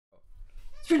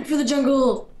Sprint for the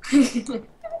jungle.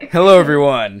 Hello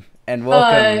everyone, and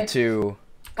welcome Bye. to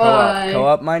Bye.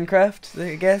 co-op Minecraft,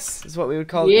 I guess, is what we would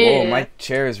call it. Yeah. Whoa, my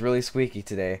chair is really squeaky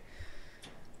today.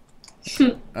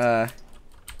 I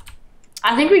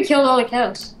think we killed all the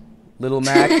cows. Little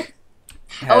Mac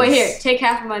Oh wait, has- here, take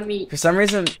half of my meat. For some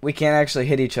reason, we can't actually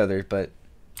hit each other, but...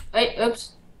 Wait,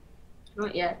 oops. Oh,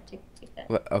 yeah, take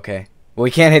that. Okay. Well,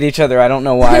 we can't hit each other, I don't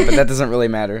know why, but that doesn't really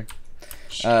matter.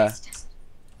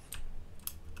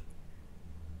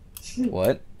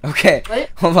 What? Okay, What?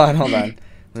 hold on. Let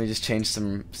me just change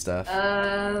some stuff.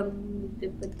 Oh,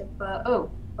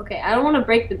 okay. I don't want to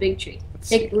break the big tree. Let's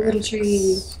Take see, the little graphics.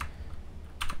 tree.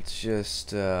 Let's just,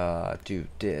 do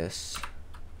this.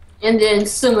 And then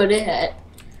some of that.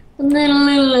 And then a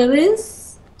little of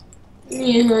this.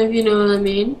 Yeah, if you know what I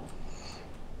mean.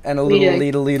 And a We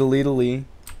little do. lee.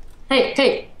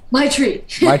 Hey, my tree.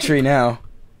 My tree now.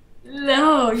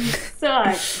 No, you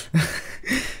suck.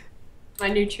 My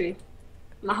new tree.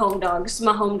 My home dog. This is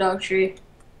my home dog tree.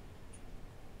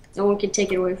 No one can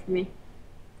take it away from me.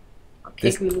 I'll kick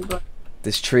This- me in the butt.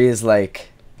 This tree is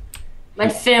like My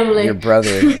family. your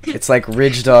brother. It's like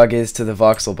Ridge Dog is to the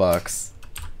Voxel Box.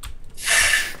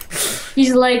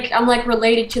 I'm like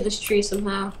related to this tree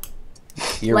somehow.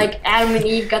 You're, Like Adam and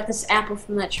Eve got this apple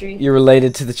from that tree. you're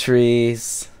related to the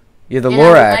trees. You're the And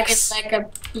I like Lorax. it like a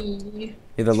pea.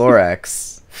 You're the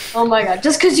Lorax. Oh my god,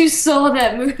 just because you saw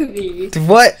that movie.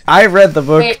 What? I read the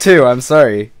book Wait. too. I'm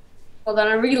sorry. Hold on,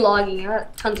 I'm relogging. I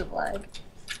got tons of lag.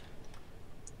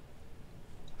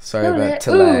 Sorry Ooh, about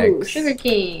ooh, lag. sugar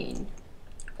cane.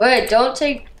 Wait, don't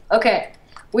take. Okay,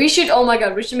 we should. Oh my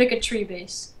god, we should make a tree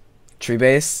base. Tree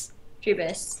base. Tree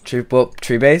base. Tree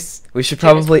base. We should Tree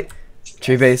base. probably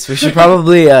tree base. We should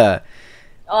probably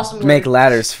Awesome. make word.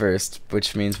 ladders first,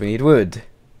 which means we need wood.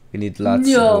 We need lots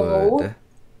No. of wood.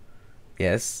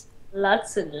 Yes.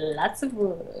 Lots and lots of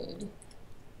wood.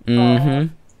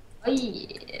 Mm-hmm. Oh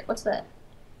yeah, what's that?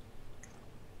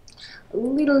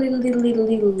 Little.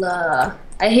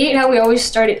 I hate how we always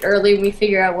start it early when we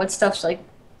figure out what stuff's like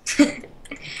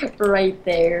right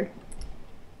there.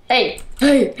 Hey,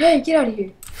 get out of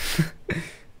here!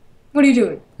 What are you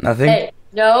doing? Nothing. Hey,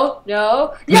 no!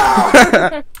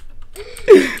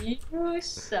 You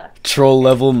suck. Troll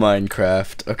level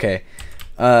Minecraft. Okay.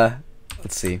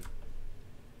 Let's see.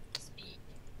 Speed.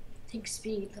 Think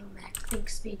speed, little Mac. Think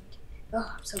speed.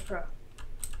 Oh, I'm so pro.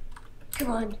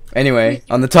 Come on. Anyway,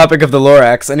 on the topic of the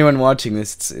Lorax, anyone watching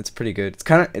this, it's pretty good. It's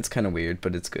kind of weird,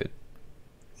 but it's good.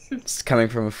 It's coming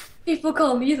from People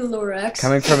call me the Lorax.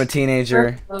 a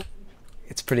teenager.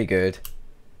 It's pretty good.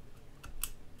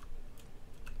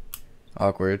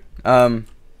 Awkward.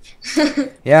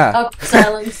 Yeah. Up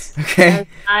silence. Okay. As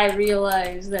I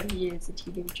realize that he is a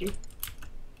teenager.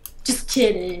 Just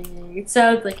kidding. It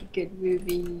sounds like a good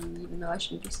movie, even though I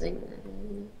shouldn't be saying that.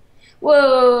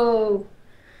 Whoa!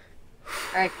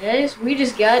 Alright, guys, we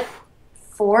just got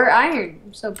 4 iron.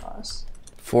 I'm so boss.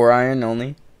 4 iron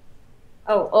only.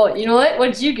 Oh, you know what?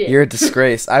 What did you get? You're a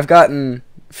disgrace. I've gotten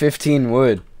 15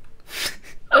 wood.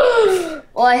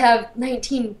 Well, I have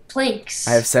 19 planks.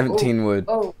 I have 17 wood.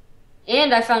 Oh,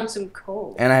 and I found some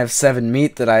coal. And I have 7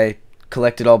 meat that I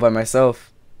collected all by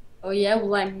myself. Oh yeah,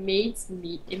 well I made some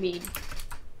meat. I mean,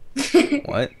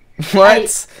 What? What?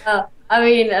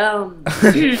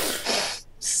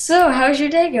 So how's your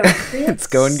day going? It's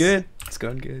going good. It's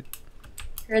going good.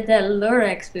 Heard that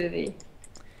Lorax movie.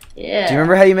 Yeah. Do you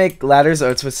remember how you make ladders?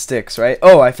 Oh, it's with sticks, right?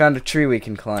 Oh, I found a tree we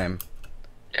can climb.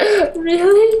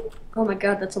 Really? Oh my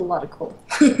god, that's a lot of coal.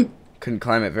 Couldn't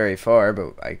climb it very far,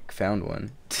 but I found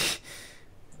one.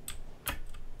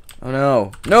 Oh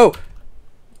no. No!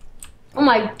 Oh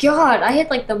my god, I hit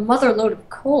like the mother load of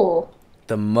coal.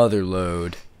 The mother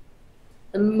load.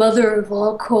 The mother of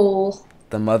all coal.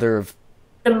 The mother of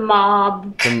The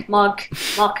mob. The- Mock.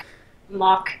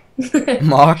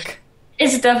 mock.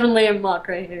 It's definitely a mock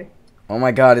right here. Oh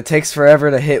my god, it takes forever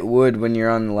to hit wood when you're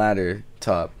on the ladder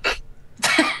top.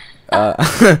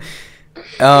 I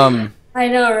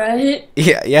know, right?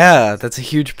 Yeah, that's a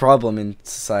huge problem in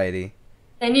society.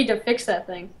 They need to fix that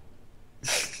thing.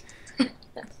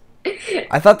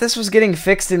 I thought this was getting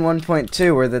fixed in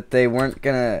 1.2, where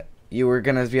that you were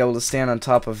gonna be able to stand on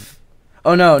top of.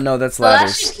 Oh no, that's Well,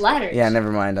 ladders. that's just ladders. Yeah,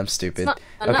 never mind. I'm stupid.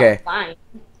 I'm Okay. not fine.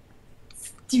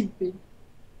 Stupid.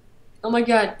 Oh my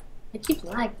god. I keep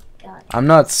lagging. God. I'm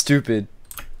not stupid.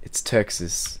 It's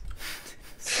Texas.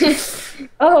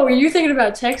 Oh, were you thinking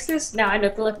about Texas? No, I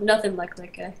know nothing like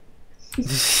that guy.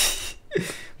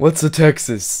 What's a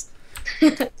Texas?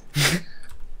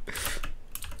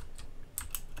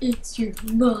 It's your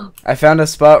mom. I found a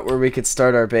spot where we could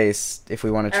start our base if we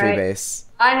want a tree Alright. base.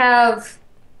 I have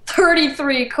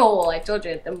 33 coal. I told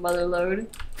you the mother load.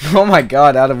 Oh my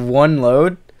god, out of one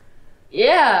load?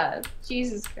 Yeah.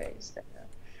 Jesus Christ.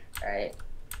 Alright.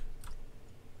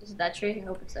 Is it that tree? I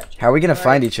hope it's that tree. How are we gonna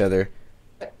find each other?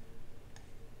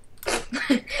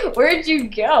 Where'd you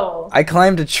go? I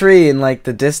climbed a tree in like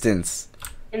the distance.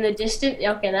 In the distance?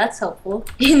 Okay, that's helpful.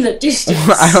 In the distance.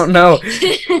 I don't know.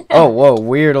 Oh, whoa,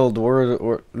 weird old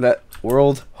that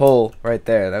world hole right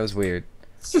there. That was weird.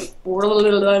 That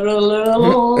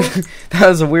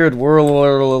was a weird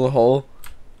world hole.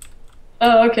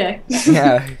 Oh, okay.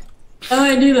 Yeah. Oh,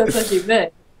 I knew that's what you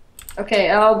meant. Okay,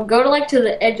 go to like to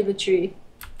the edge of the tree.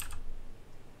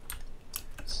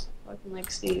 So I can like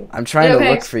see. I'm trying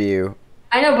to look for you.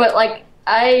 I know, but like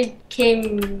I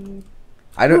came.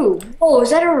 I don't. Ooh. Oh, is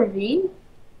that a ravine?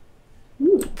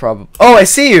 Ooh. Probably. Oh, I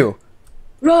see you.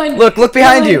 Run! Look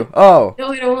behind you. Oh.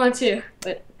 No, I don't want to.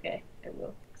 But okay, I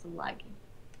will. Cause I'm lagging.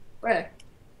 Where?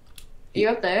 Are you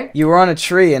up there? You were on a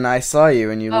tree and I saw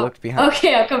you and you looked behind.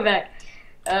 Okay, I'll come back.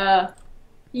 Oh,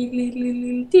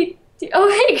 hey,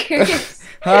 Chris.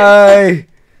 Hi.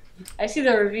 I see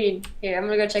the ravine. Here, I'm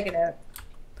gonna go check it out.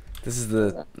 This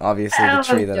is obviously the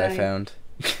tree that I found.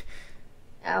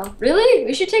 Ow. Really?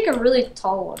 We should take a really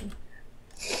tall one.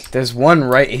 There's one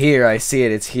right here. I see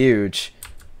it. It's huge.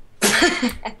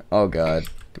 Oh god.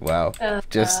 Wow.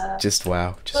 Just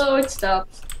wow. Oh, it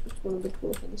stopped. That's one of the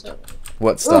cool things ever.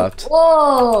 What stopped?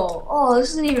 Whoa! Oh, this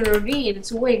isn't even a ravine.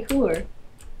 It's way cooler.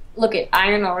 Look at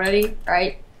iron already,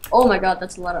 right? Oh my god,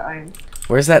 that's a lot of iron.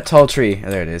 Where's that tall tree?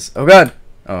 Oh, there it is. Oh god.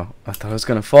 Oh, I thought it was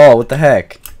gonna fall. What the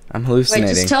heck? I'm hallucinating.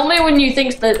 Wait, just tell me when you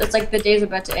think that it's like the day's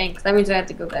about to end, 'cause that means I have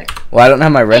to go back. Well, I don't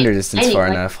have my render distance far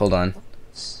enough. Hold on.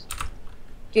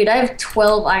 Dude, I have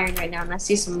 12 iron right now, and I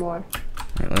see some more.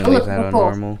 Right, let me leave that on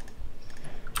normal.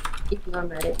 Even though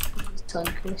I'm at it, I'm just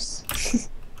telling Chris.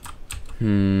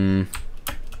 Can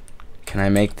I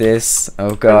make this?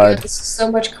 Oh god. This is so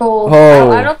much coal.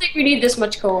 Oh. I don't think we need this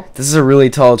much coal. This is a really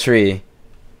tall tree.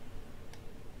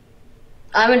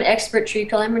 I'm an expert tree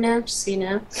climber now, just so you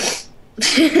know.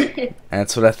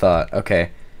 That's what I thought.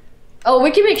 Okay. Oh,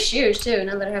 we can make shoes too,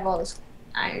 now that I have all this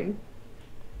iron.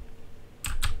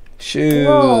 Shoes.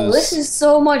 Whoa, this is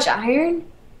so much iron.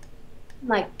 Oh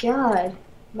my god.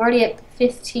 I'm already at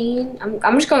 15.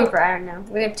 I'm just going for iron now.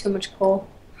 We have too much coal.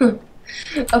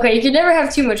 Okay, you can never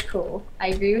have too much coal. I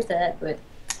agree with that, but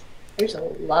there's a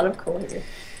lot of coal here.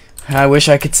 I wish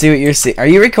I could see what you're seeing. Are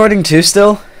you recording too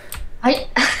still?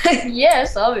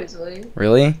 Yes, obviously.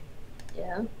 Really?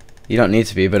 Yeah. You don't need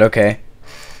to be, but okay.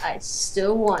 I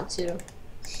still want to.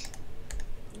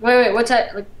 Wait, what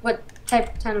type? Like, what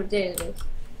time of day it is?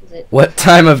 Is it? What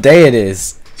time of day it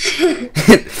is?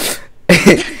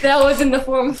 That was in the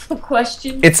form of a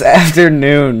question. It's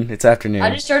afternoon. It's afternoon.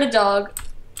 I just heard a dog.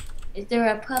 Is there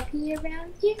a puppy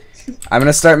around here? I'm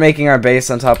gonna start making our base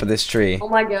on top of this tree. Oh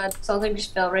my god, something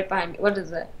just fell right behind me. What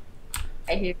is that?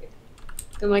 I hear it.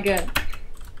 Oh my god.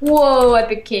 Whoa,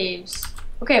 epic caves.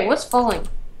 Okay, what's falling?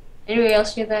 Anybody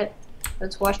else hear that?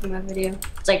 That's watching my video.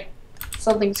 It's like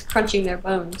something's crunching their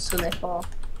bones when they fall.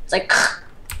 It's like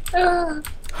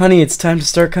Honey, it's time to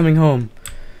start coming home.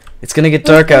 It's gonna get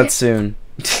dark out soon.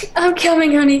 I'm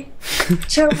coming, honey.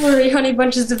 Don't worry, honey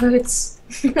bunches of oats.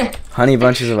 Honey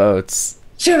bunches of oats.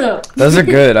 Shut up. Those are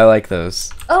good. I like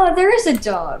those. Oh, there is a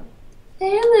dog.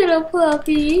 Hey, little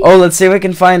puppy. Oh, let's see if we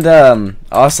can find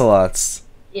ocelots.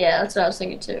 Yeah, that's what I was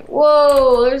thinking too.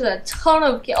 Whoa, there's a ton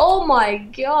of. Oh my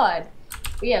god.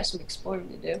 We have some exploring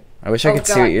to do. I wish I could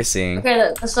see what you're seeing. Okay,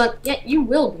 that's not. Yeah, you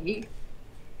will be.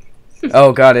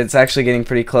 Oh god, it's actually getting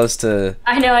pretty close to.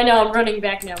 I know. I'm running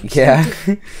back now. Yeah.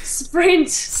 Sprint.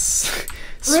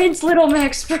 Sprint, little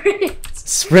Max, sprint.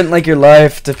 Sprint like your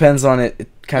life depends on it. It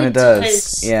kind of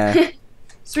does. Yeah.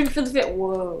 Sprint for the fit.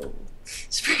 Whoa.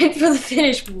 Sprint for the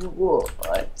finish. Whoa.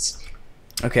 What?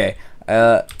 Okay.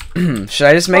 Should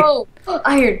I just make? Oh,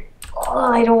 iron.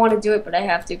 Oh, I don't want to do it, but I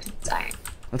have to because it's iron.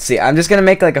 Let's see. I'm just gonna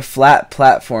make like a flat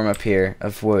platform up here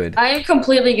of wood. I am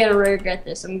completely gonna regret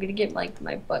this. I'm gonna get like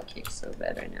my butt kicked so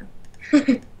bad right now.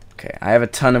 Okay, I have a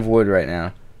ton of wood right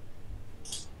now.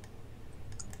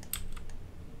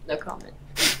 No comment.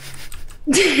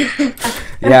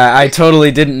 Yeah, I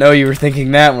totally didn't know you were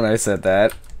thinking that when I said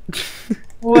that.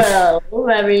 Well,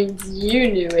 that means you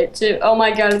knew it too. Oh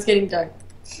my god, it's getting dark.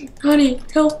 Honey,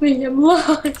 help me, I'm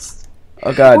lost.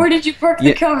 Oh god. Where did you park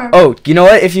the car? Oh, you know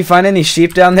what? If you find any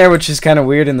sheep down there, which is kind of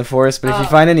weird in the forest, but if you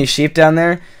find any sheep down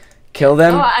there, kill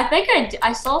them. Oh, I think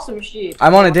I saw some sheep.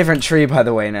 I'm on a different tree, by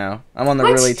the way, now. I'm on the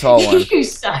really tall one. You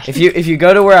suck. If you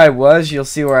go to where I was, you'll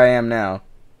see where I am now.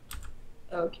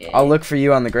 Okay. I'll look for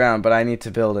you on the ground, but I need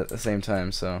to build at the same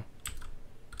time, so.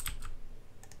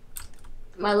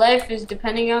 My life is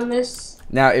depending on this.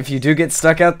 Now, if you do get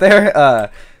stuck out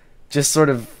there, just sort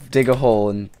of dig a hole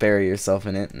and bury yourself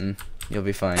in it, and you'll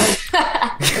be fine.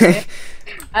 Okay.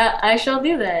 I shall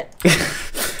do that.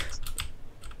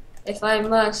 If I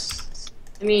must.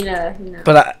 I mean, you know.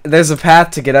 But there's a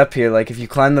path to get up here. Like, if you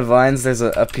climb the vines, there's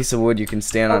a piece of wood you can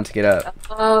stand on to get up.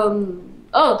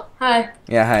 Oh, hi.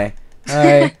 Yeah, hi.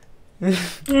 Hi.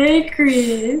 Hey,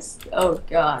 Chris. Oh,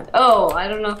 God. Oh, I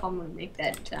don't know if I'm gonna make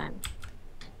that in time.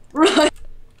 Run.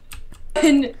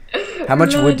 How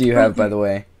much Run. wood do you have, by the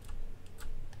way?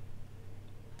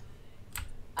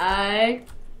 I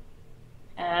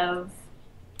have.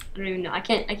 I don't even know. I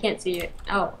can't see it.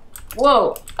 Oh.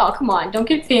 Whoa. Oh, come on. Don't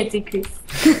get fancy, Chris.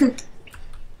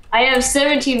 I have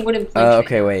 17 wooden planks.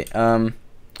 Okay, wait. Do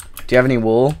you have any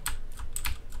wool?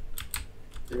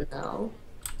 No.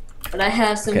 But I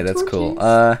have some Okay, that's torches. cool.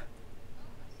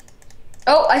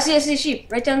 Oh, I see a sheep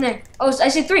right down there. Oh, I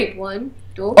see 3. 1,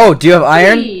 2. Oh, do you have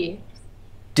iron? 3.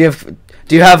 Do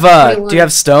you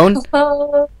have stone?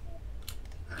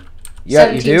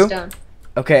 Yeah, you do? Stone.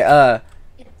 Okay,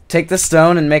 take the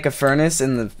stone and make a furnace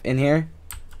in here.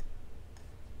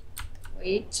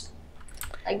 Wait.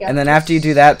 I got And then this. after you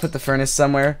do that, put the furnace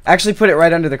somewhere. Actually, put it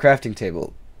right under the crafting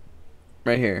table.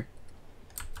 Right here.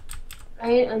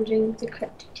 Right under the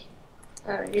crafting table.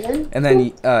 Alrighty then. And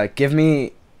then give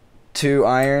me 2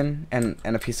 iron and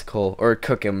a piece of coal, or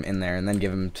cook them in there and then give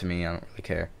them to me. I don't really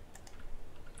care.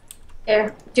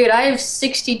 There. Dude, I have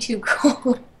 62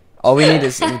 gold. All we need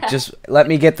is just let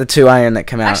me get the 2 iron that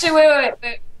come out. Actually,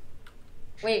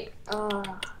 wait.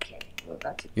 Okay. We're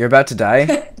about to. You're about to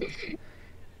die?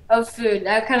 Of food.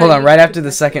 That kind of. Hold on, right after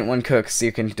the second one cooks,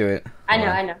 you can do it. I Hold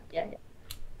on. know. Yeah.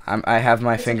 I have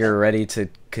my It's finger okay. ready to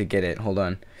get it. Hold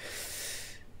on.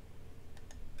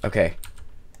 Okay.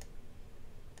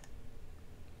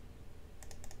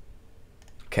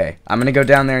 Okay, I'm gonna go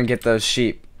down there and get those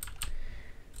sheep.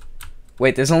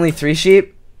 Wait, there's only 3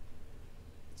 sheep?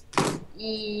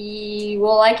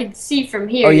 Well, I can see from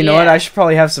here. Oh, you know what? I should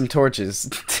probably have some torches.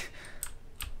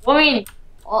 Well, I mean,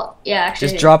 yeah, actually.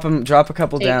 Just drop a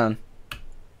couple Take. down.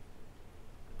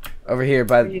 Over here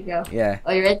by Where'd you go? yeah.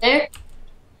 Oh, you're right there?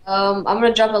 I'm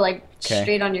gonna drop it like 'Kay.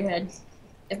 straight on your head.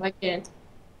 If I can.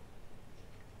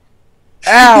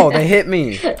 Ow, they hit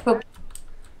me.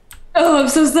 Oh, I'm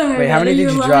so sorry. Wait, how many Are did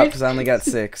you drop? alive? Because I only got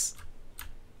 6.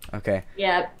 Okay.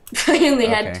 Yeah, I only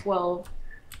had Okay. 12.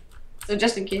 So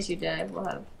just in case you die, we'll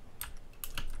have.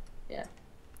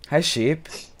 Hi, sheep.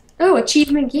 Oh,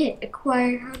 achievement get.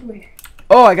 Acquire hardware.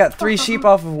 Oh, I got 3 sheep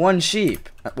off of 1 sheep.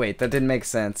 Wait, that didn't make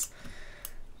sense.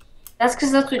 That's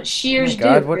because that's what Oh shears my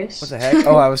God, do, what Chris. the heck?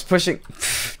 Oh, I was pushing.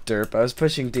 Derp, I was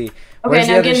pushing D. Okay, Where's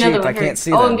now the other get another sheep? one. I hurry. can't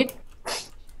see Oh, them. and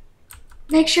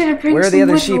make sure to bring Where are some the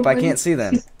other wood sheep? I over. can't see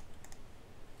them.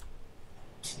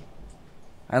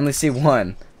 I only see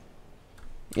 1.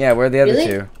 Yeah, where are the other Really?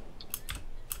 2?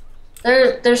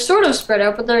 They're sort of spread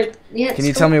out, but they're yeah. Can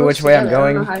you so tell me close which way I'm together.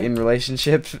 I don't going know how to- in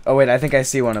relationship? Oh wait, I think I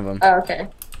see one of them. Oh, okay.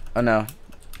 Oh no,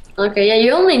 Okay, yeah,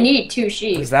 you only need 2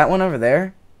 sheep. is that one over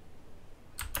there?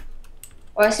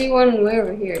 Oh, I see one way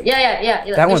over here. Yeah. That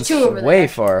There's one's 2 over way there.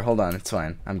 far. Hold on, it's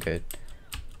fine. I'm good.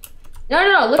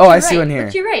 No. Look Oh, to your I see right. one here.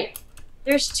 Look to your right.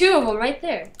 There's 2 of them right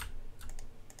there.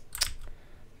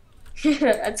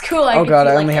 That's cool. Oh can God,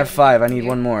 see, I like, only have everything 5. I from need here.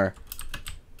 one more.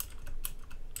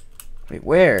 Wait,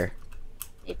 where?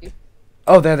 Maybe.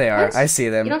 Oh, there they are. What? I see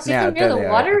them. You don't see Yeah, them near there the they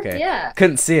water? are. Okay. Yeah.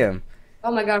 Couldn't see them.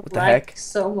 Oh my God. What the lag heck?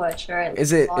 So much. All right.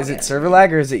 Is it log in. server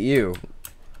lag or is it you?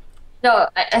 No,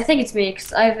 I think it's me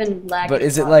because I've been lagging. But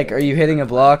is a it lot like, are lately. you hitting a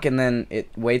block and then it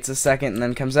waits a second and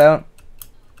then comes out?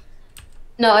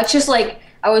 No, it's just like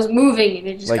I was moving and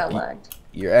it just Like got lagged.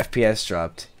 Your FPS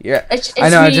dropped. Yeah. It's I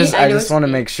know. Me, I just it's want to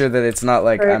me. make sure that it's not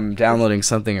like Or- I'm downloading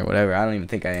something or whatever. I don't even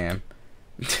think I am.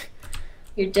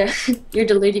 You're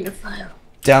deleting a file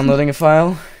Downloading a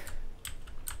file.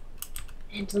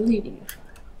 and deleting a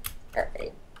file.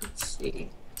 Alright, let's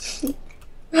see.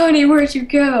 Honey, where'd you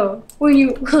go?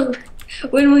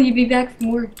 When will you be back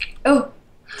from work? Oh,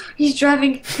 he's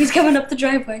driving. He's coming up the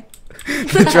driveway.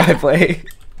 The driveway.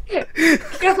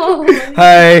 Come on.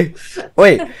 Hi.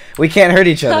 Wait, we can't hurt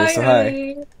each other, so hi.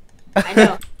 honey. I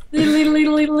know.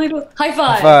 Little. High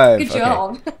five. High five, Good okay.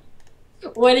 job.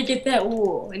 Way to get that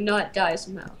wool and not die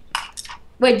somehow.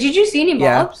 Wait, did you see any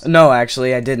Yeah. mobs? No,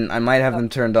 actually, I didn't. I might have them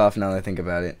turned off now that I think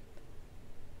about it.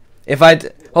 If I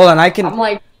hold on, I I'm can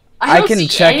like, I don't can see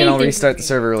check and I'll anything restart the moving.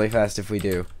 server really fast if we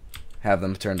do have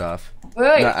them turned off.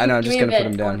 Wait, No, I know. I'm give just me a gonna put bit,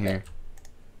 them down one here. bit.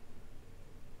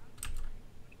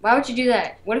 Why would you do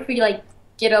that? What if we like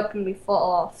get up and we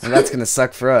fall off? Well, that's gonna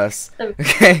suck for us. So-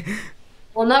 Okay.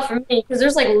 Well, not for me, because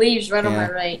there's like leaves right on Yeah.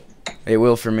 my right. It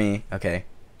will for me. Okay.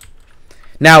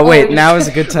 Now, Oh, wait. we Now just-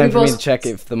 is a good we time for me to both- check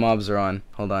if the mobs are on.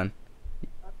 Hold on.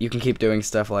 You can keep doing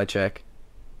stuff while I check.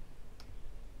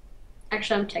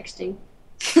 Actually, I'm texting.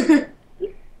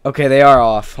 Okay, they are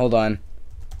off. Hold on.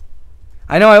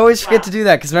 I know, I always forget Wow. to do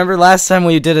that, because remember last time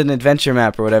we did an adventure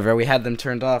map or whatever, we had them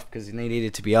turned off because they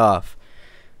needed to be off.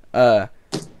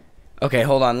 Okay,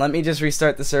 hold on. Let me just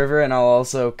restart the server, and I'll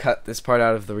also cut this part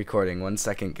out of the recording. 1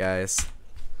 second, guys.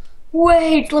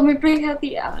 Wait, let me bring out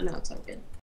the. Oh, no, it's all good.